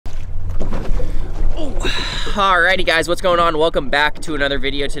Alrighty guys, what's going on? Welcome back to another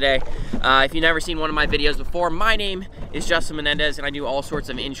video today. If you've never seen one of my videos before, my name is Justin Menendez and I do all sorts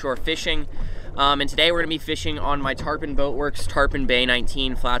of inshore fishing. And today we're going to be fishing on my Tarpon Boatworks Tarpon Bay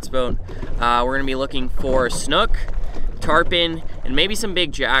 19 flats boat. We're going to be looking for snook, tarpon, and maybe some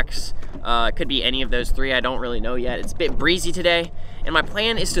big jacks. It could be any of those three, I don't really know yet. It's a bit breezy today, and my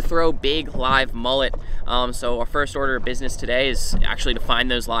plan is to throw big live mullet. So our first order of business today is actually to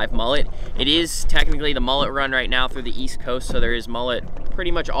find those live mullet. It is technically the mullet run right now through the East Coast, so there is mullet pretty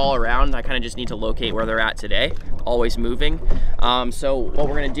much all around. I kind of just need to locate where they're at today, always moving. So what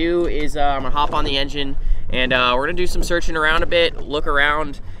we're gonna do is I'm gonna hop on the engine and we're gonna do some searching around a bit, look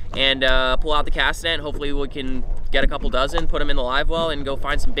around, and pull out the cast net. Hopefully we can get a couple dozen, put them in the live well, and go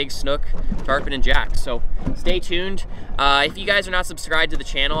find some big snook, tarpon, and jacks. So stay tuned. If you guys are not subscribed to the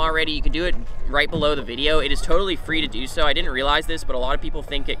channel already, you can do it right below the video. It is totally free to do so. I didn't realize this, but a lot of people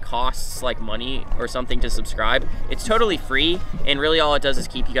think it costs like money or something to subscribe. It's totally free, and really all it does is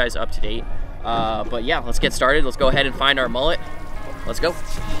keep you guys up to date. But yeah, let's get started. Let's go ahead and find our mullet. Let's go.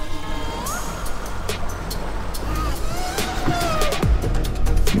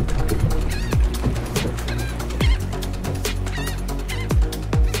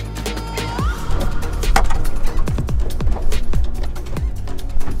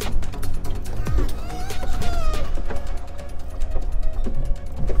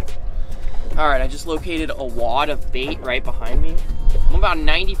 All right, I just located a wad of bait right behind me. I'm about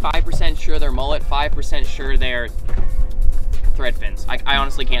 95% sure they're mullet, 5% sure they're thread fins. I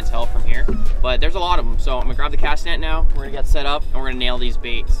honestly can't tell from here, but there's a lot of them. So I'm gonna grab the cast net now, we're gonna get set up, and we're gonna nail these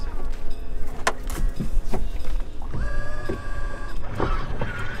baits.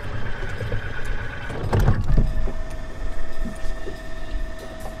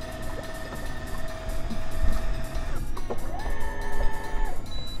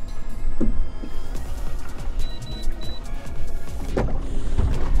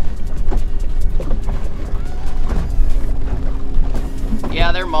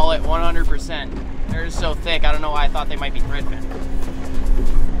 Yeah, they're mullet, 100%. They're just so thick, I don't know why I thought they might be threadfin.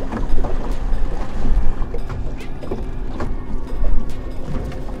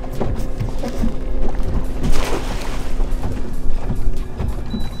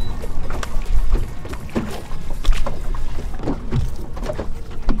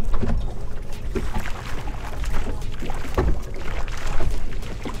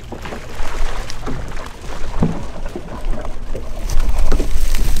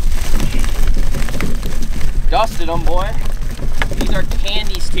 Dusted them, boy. These are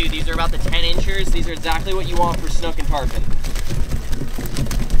candies too. These are about the 10 inchers. These are exactly what you want for snook and tarpon.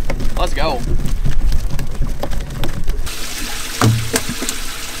 Let's go.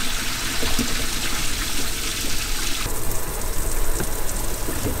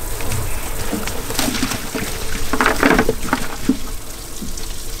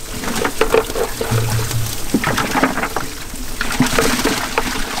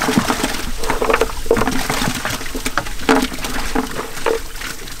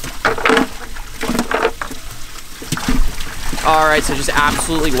 All right, so just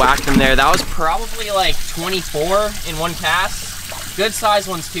absolutely whacked them there. That was probably like 24 in one cast. Good size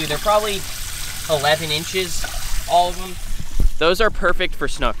ones too. They're probably 11 inches, all of them. Those are perfect for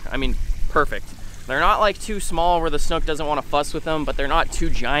snook. I mean, perfect. They're not like too small where the snook doesn't want to fuss with them, but they're not too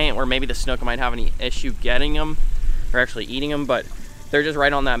giant where maybe the snook might have any issue getting them or actually eating them, but they're just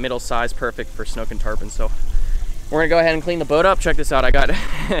right on that middle size, perfect for snook and tarpon. So we're gonna go ahead and clean the boat up. Check this out. I got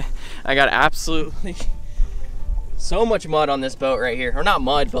absolutely so much mud on this boat right here, or not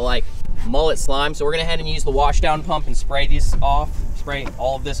mud, but like mullet slime. So we're gonna head and use the wash down pump and spray these off, spray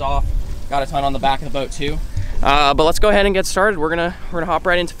all of this off. Got a ton on the back of the boat too. But let's go ahead and get started. We're gonna hop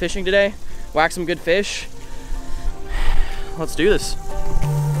right into fishing today, whack some good fish. Let's do this.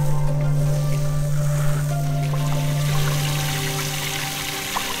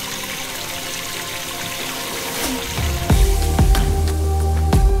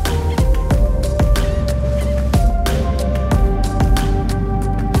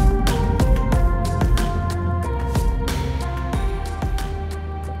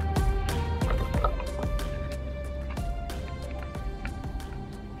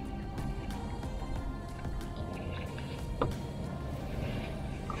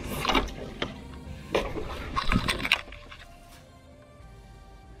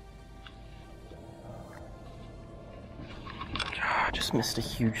 Just missed a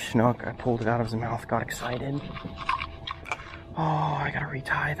huge snook. I pulled it out of his mouth, got excited. Oh, I gotta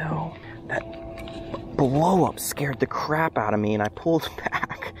retie though. That blow up scared the crap out of me and I pulled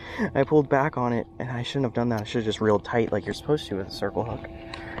back. I pulled back on it and I shouldn't have done that. I should have just reeled tight like you're supposed to with a circle hook.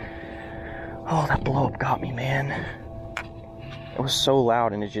 Oh, that blow up got me, man. It was so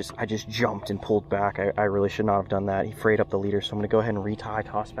loud, and I just jumped and pulled back. I really should not have done that. He frayed up the leader, so I'm gonna go ahead and retie,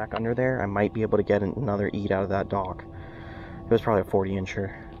 toss back under there. I might be able to get another eat out of that dog. It was probably a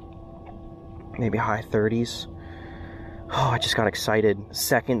 40-incher, maybe high 30s. Oh, I just got excited. The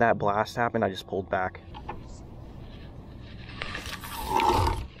second that blast happened, I just pulled back.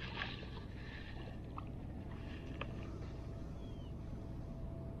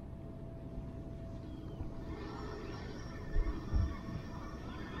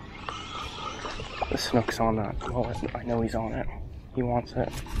 The Snook's on that mullet. I know he's on it. He wants it.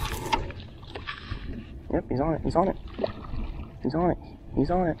 Yep, he's on it. He's on it. He's on it. He's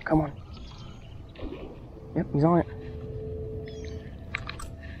on it. Come on. Yep, he's on it.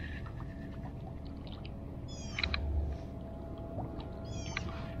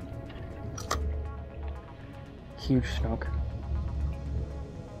 Huge Snook.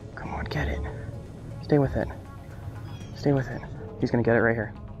 Come on, get it. Stay with it. Stay with it. He's gonna get it right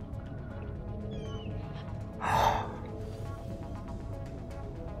here.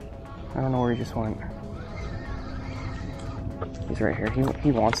 I don't know where he just went. He's right here.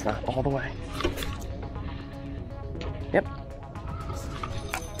 He wants that all the way. Yep.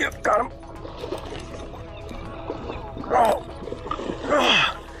 Yep, got him. Oh.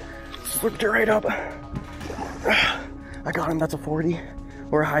 Flipped it right up. I got him. That's a 40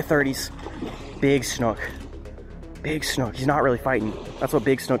 or a high 30s. Big Snook. Big Snook. He's not really fighting. That's what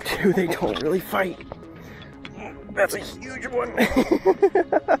big Snook do. They don't really fight. That's a huge one.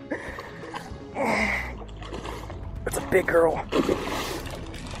 That's a big girl.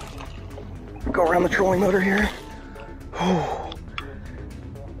 Go around the trolling motor here.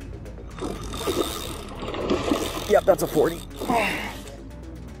 Yep, that's a 40.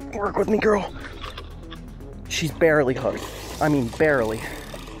 Work with me, girl. She's barely hooked. I mean, barely.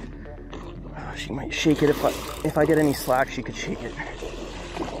 She might shake it if I get any slack. She could shake it.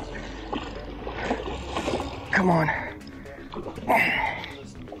 Come on.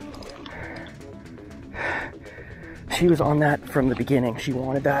 She was on that from the beginning. She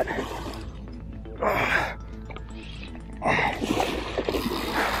wanted that.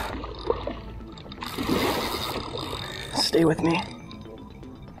 Stay with me.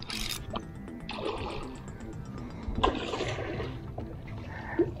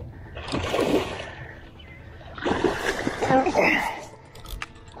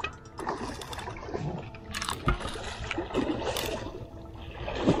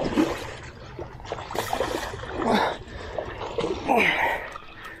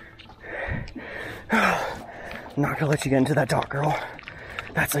 I'm not gonna let you get into that dock, girl.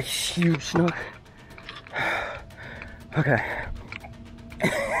 That's a huge Snook. Okay.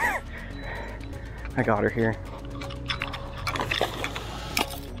 I got her here.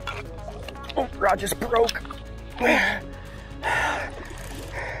 Oh, rod just broke.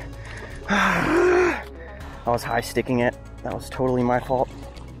 I was high sticking it. That was totally my fault.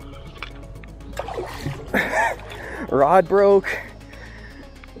 Rod broke.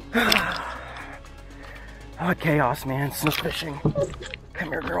 Oh, chaos, man. Snook fishing. Come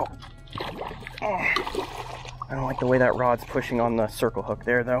here, girl. I don't like the way that rod's pushing on the circle hook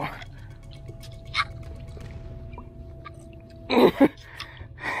there, though.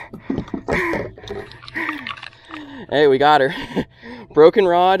 Hey, we got her. Broken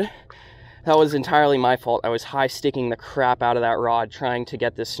rod. That was entirely my fault. I was high sticking the crap out of that rod trying to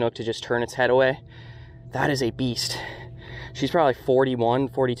get this Snook to just turn its head away. That is a beast. She's probably 41,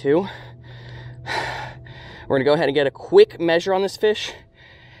 42. We're gonna go ahead and get a quick measure on this fish,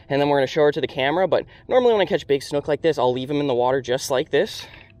 and then we're gonna show her to the camera. But normally when I catch big Snook like this, I'll leave them in the water just like this,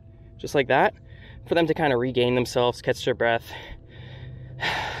 just like that, for them to kind of regain themselves, catch their breath.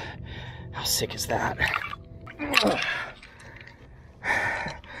 How sick is that?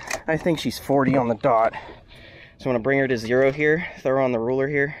 I think she's 40 on the dot. So I'm gonna bring her to 0 here, throw her on the ruler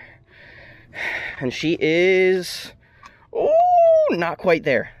here. And she is, oh, not quite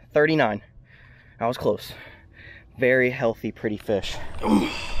there, 39. I was close. Very healthy, pretty fish.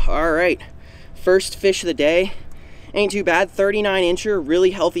 All right, first fish of the day. Ain't too bad, 39-incher,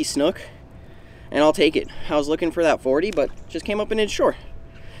 really healthy Snook. And I'll take it. I was looking for that 40, but just came up and inch short.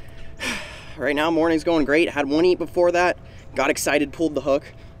 Right now, morning's going great. Had one eat before that. Got excited, pulled the hook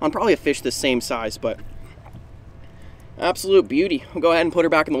on probably a fish the same size, but absolute beauty. We'll go ahead and put her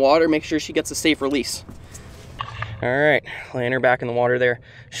back in the water, make sure she gets a safe release. All right, laying her back in the water there.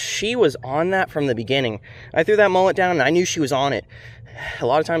 She was on that from the beginning. I threw that mullet down and I knew she was on it. A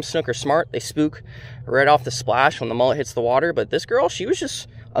lot of times Snook are smart. They spook right off the splash when the mullet hits the water, but this girl, she was just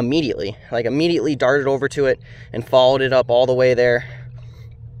immediately darted over to it and followed it up all the way there.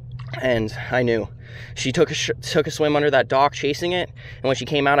 And I knew. She took a swim under that dock chasing it, and when she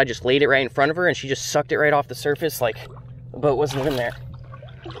came out, I just laid it right in front of her, and she just sucked it right off the surface like the boat wasn't even there.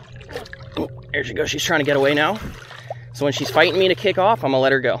 Oh, there she goes. She's trying to get away now. So when she's fighting me to kick off, I'm gonna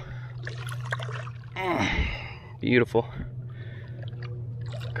let her go. Beautiful.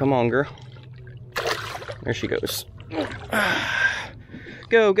 Come on, girl. There she goes.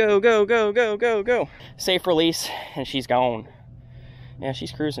 Go, go, go, go, go, go, go. Safe release, and she's gone. Yeah,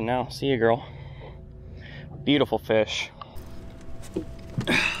 she's cruising now. See you, girl. Beautiful fish.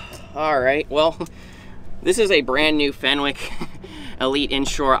 All right, well, this is a brand new Fenwick Elite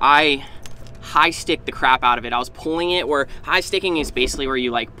Inshore. I high stick the crap out of it. I was pulling it, where high sticking is basically where you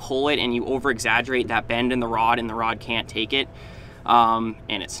like pull it and you over exaggerate that bend in the rod, and the rod can't take it, and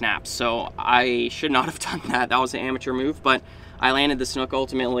it snaps. So I should not have done that. That was an amateur move, but I landed the snook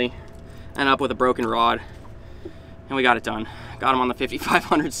ultimately, ended up with a broken rod, and we got it done. Got him on the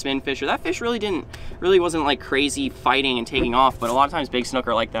 5500 spin fisher. That fish really wasn't like crazy fighting and taking off, but a lot of times big snook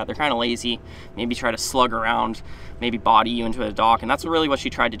are like that. They're kind of lazy, maybe try to slug around, maybe body you into a dock, and that's really what she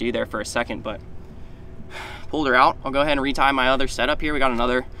tried to do there for a second, but pulled her out. I'll go ahead and retie my other setup here. We got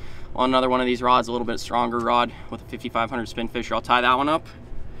another one of these rods, a little bit stronger rod with a 5500 spin fisher. I'll tie that one up.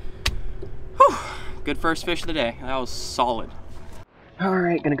 Whew. Good first fish of the day. That was solid. All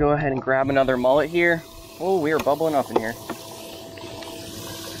right, gonna go ahead and grab another mullet here. Oh, we are bubbling up in here.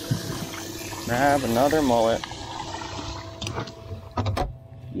 Grab another mullet.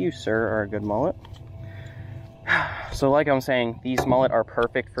 You, sir, are a good mullet. So like I'm saying, these mullet are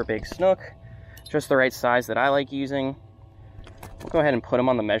perfect for big snook. Just the right size that I like using. We'll go ahead and put them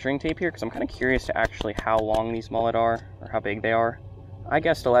on the measuring tape here because I'm kind of curious to actually how long these mullet are or how big they are. I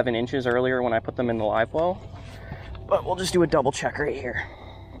guessed 11 inches earlier when I put them in the live well, but we'll just do a double check right here.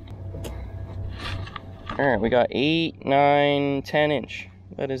 All right, we got 8, 9, 10 inch.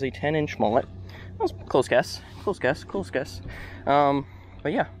 That is a 10-inch mullet. That was a close guess, close guess, close guess.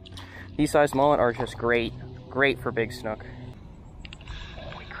 But yeah, these size mullet are just great for big snook.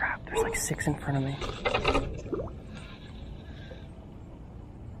 Holy crap, there's like 6 in front of me.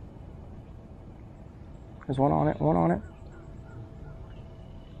 There's one on it, one on it.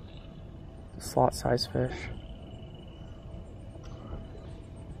 Slot size fish.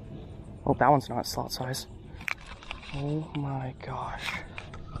 Oh, that one's not slot size. Oh my gosh.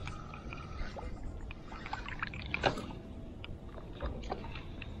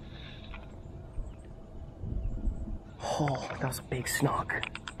 Oh, that was a big snook.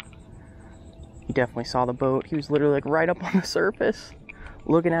 He definitely saw the boat. He was literally like right up on the surface,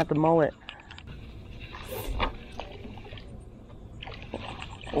 looking at the mullet.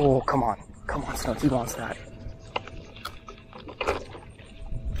 Oh, come on. Come on, Snook. He wants that.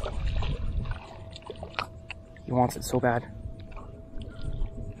 He wants it so bad.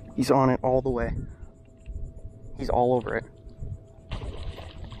 He's on it all the way. He's all over it.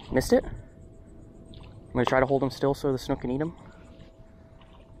 Missed it? I'm gonna try to hold him still so the snook can eat him.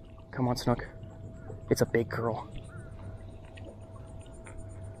 Come on, Snook. It's a big girl.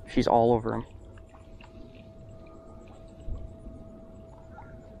 She's all over him.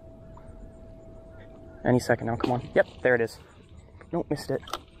 Any second now, come on. Yep, there it is. Nope, missed it.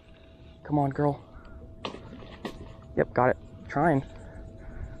 Come on, girl. Yep, got it. Trying.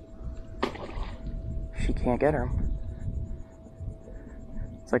 She can't get her.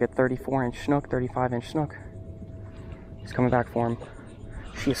 It's like a 34-inch snook, 35-inch snook. He's coming back for him.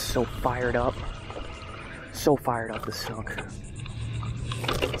 She is so fired up. So fired up, this snook.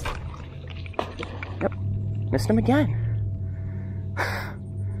 Yep, missed him again.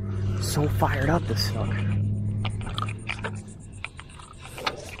 So fired up, this snook.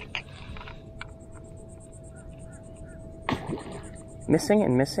 Missing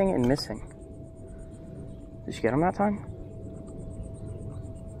and missing and missing. Did she get him that time?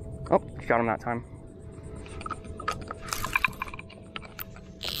 Oh, she got him that time.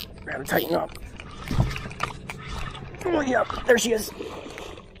 Gotta tighten up. Oh, yeah, there she is.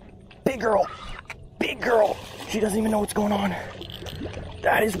 Big girl. Big girl. She doesn't even know what's going on.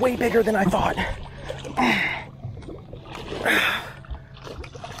 That is way bigger than I thought.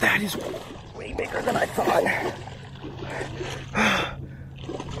 That is way bigger than I thought.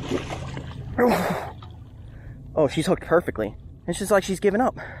 Oh, she's hooked perfectly. It's just like she's given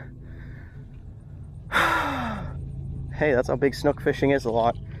up. Hey, that's how big snook fishing is a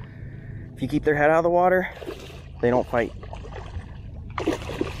lot. If you keep their head out of the water, they don't fight.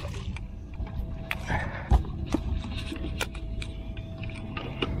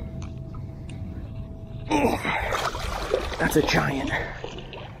 That's a giant.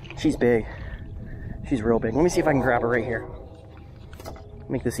 She's big. She's real big. Let me see if I can grab her right here.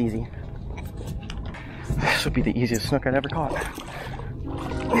 Make this easy. This would be the easiest snook I'd ever caught.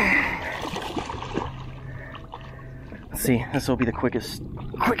 Let's see, this will be the quickest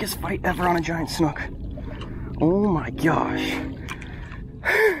fight ever on a giant snook. Oh my gosh.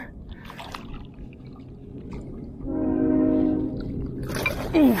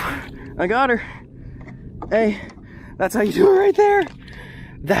 Ooh, I got her. Hey, that's how you do it right there.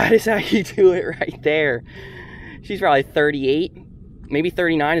 That is how you do it right there. She's probably 38, maybe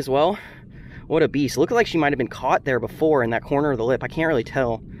 39 as well. What a beast. Looked like she might have been caught there before in that corner of the lip. I can't really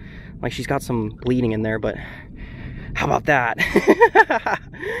tell. Like she's got some bleeding in there, but how about that?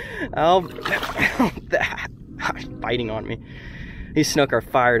 Oh, that. Biting on me. These snook are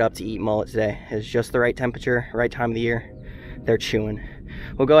fired up to eat mullet today. It's just the right temperature, right time of the year. They're chewing.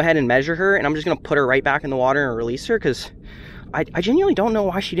 We'll go ahead and measure her, and I'm just gonna put her right back in the water and release her because I genuinely don't know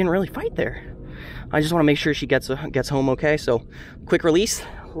why she didn't really fight there. I just want to make sure she gets home okay. So, quick release.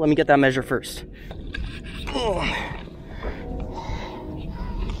 Let me get that measure first.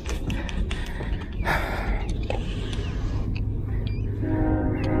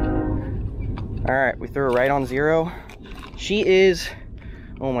 All right, we threw her right on 0. She is,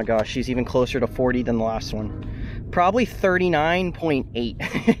 oh my gosh, she's even closer to 40 than the last one. Probably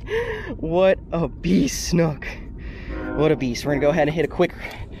 39.8. What a beast, snook. What a beast. We're gonna go ahead and hit a quick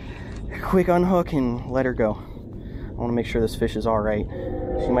unhook and let her go. I wanna make sure this fish is all right.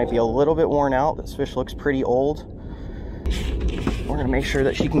 She might be a little bit worn out. This fish looks pretty old. We're gonna make sure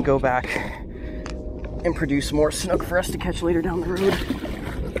that she can go back and produce more snook for us to catch later down the road.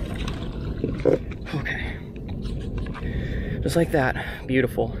 Okay. Just like that.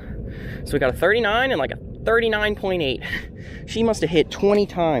 Beautiful. So we got a 39 and like a 39.8. She must have hit 20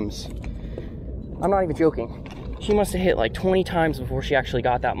 times. I'm not even joking. She must have hit like 20 times before she actually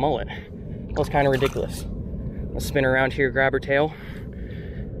got that mullet. That was kind of ridiculous. Let's spin around here, grab her tail.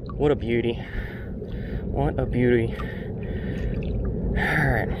 What a beauty. What a beauty.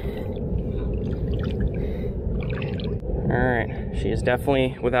 Alright. Alright. She is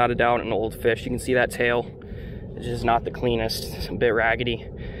definitely, without a doubt, an old fish. You can see that tail. It's just not the cleanest. It's a bit raggedy.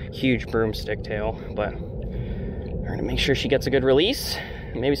 Huge broomstick tail. But we're going to make sure she gets a good release.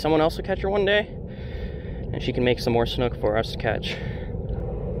 Maybe someone else will catch her one day. And she can make some more snook for us to catch.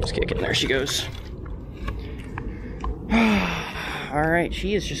 Just kick it, and there she goes. Alright,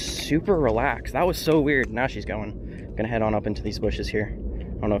 she is just super relaxed. That was so weird. Now she's going. Gonna head on up into these bushes here. I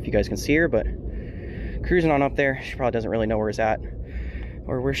don't know if you guys can see her, but cruising on up there. She probably doesn't really know where it's at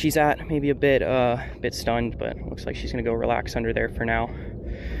or where she's at. Maybe a bit stunned, but looks like she's gonna go relax under there for now.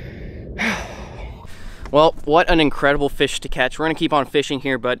 Well, what an incredible fish to catch. We're gonna keep on fishing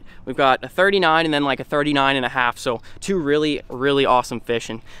here, but we've got a 39 and then like a 39.5. So 2 really, really awesome fish.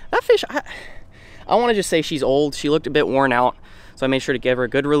 And that fish, I wanna just say she's old. She looked a bit worn out. So I made sure to give her a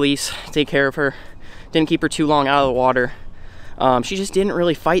good release, take care of her. Didn't keep her too long out of the water. She just didn't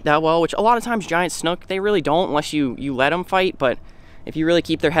really fight that well, which a lot of times giant snook, they really don't unless you let them fight. But if you really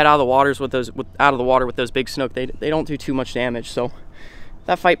keep their head out of the water with those big snook, they don't do too much damage. So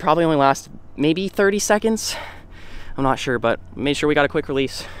that fight probably only lasted maybe 30 seconds. I'm not sure, but made sure we got a quick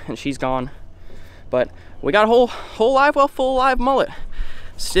release and she's gone. But we got a full live mullet.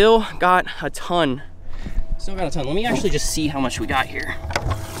 Still got a ton. Let me actually just see how much we got here.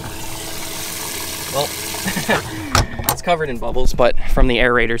 Well, it's covered in bubbles, but from the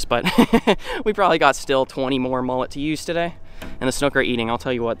aerators, but we probably got still 20 more mullet to use today. And the snook are eating. I'll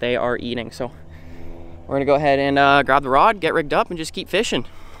tell you what, they are eating. So we're gonna go ahead and grab the rod, get rigged up, and just keep fishing.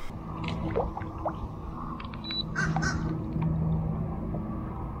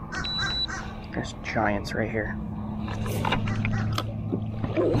 There's giants right here.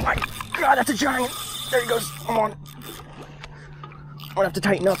 Oh my God, that's a giant. There he goes, come on. I'm gonna have to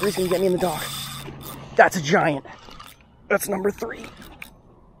tighten up or he's gonna get me in the dock. That's a giant. That's number 3.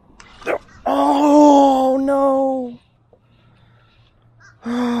 Oh no.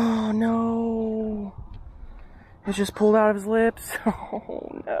 Oh no. It just pulled out of his lips.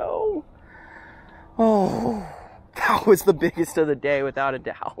 Oh no. Oh, that was the biggest of the day without a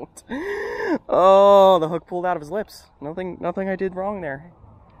doubt. Oh, the hook pulled out of his lips. Nothing I did wrong there.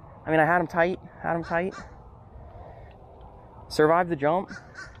 I mean, I had him tight. Survived the jump.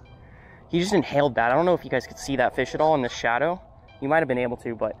 He just inhaled that. I don't know if you guys could see that fish at all in the shadow. You might have been able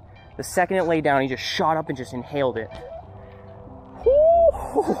to, but the second it laid down, he just shot up and just inhaled it.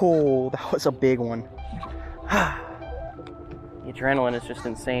 Ooh, that was a big one. The adrenaline is just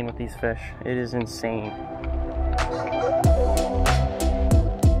insane with these fish. It is insane.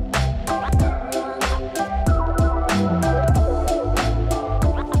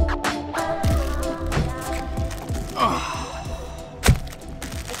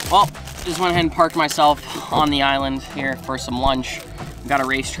 Well, just went ahead and parked myself on the island here for some lunch. Got a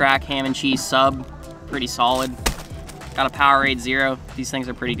racetrack ham and cheese sub, pretty solid. Got a Powerade Zero. These things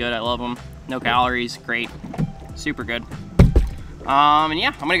are pretty good, I love them. No calories, great, super good. And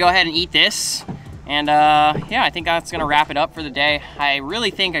yeah, I'm gonna go ahead and eat this. And yeah, I think that's gonna wrap it up for the day. I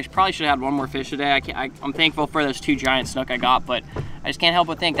really think I probably should have had one more fish today. I'm thankful for those 2 giant snook I got, but I just can't help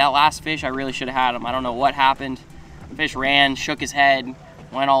but think that last fish, I really should have had him. I don't know what happened. The fish ran, shook his head,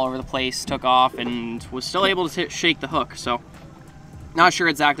 went all over the place, took off, and was still able to shake the hook. So not sure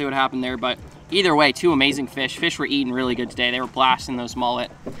exactly what happened there, but either way, 2 amazing fish. Fish were eating really good today. They were blasting those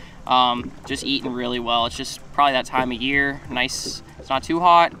mullet, just eating really well. It's just probably that time of year. Nice, it's not too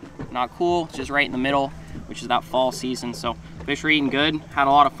hot, not cool, just right in the middle, which is that fall season. So fish were eating good, had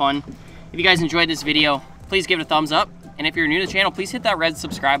a lot of fun. If you guys enjoyed this video, please give it a thumbs up. And if you're new to the channel, please hit that red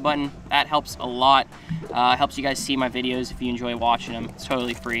subscribe button. That helps a lot. Helps you guys see my videos if you enjoy watching them. It's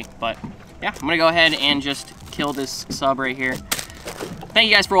totally free. But yeah, I'm gonna go ahead and just kill this sub right here. Thank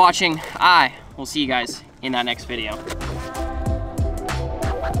you guys for watching. I will see you guys in that next video.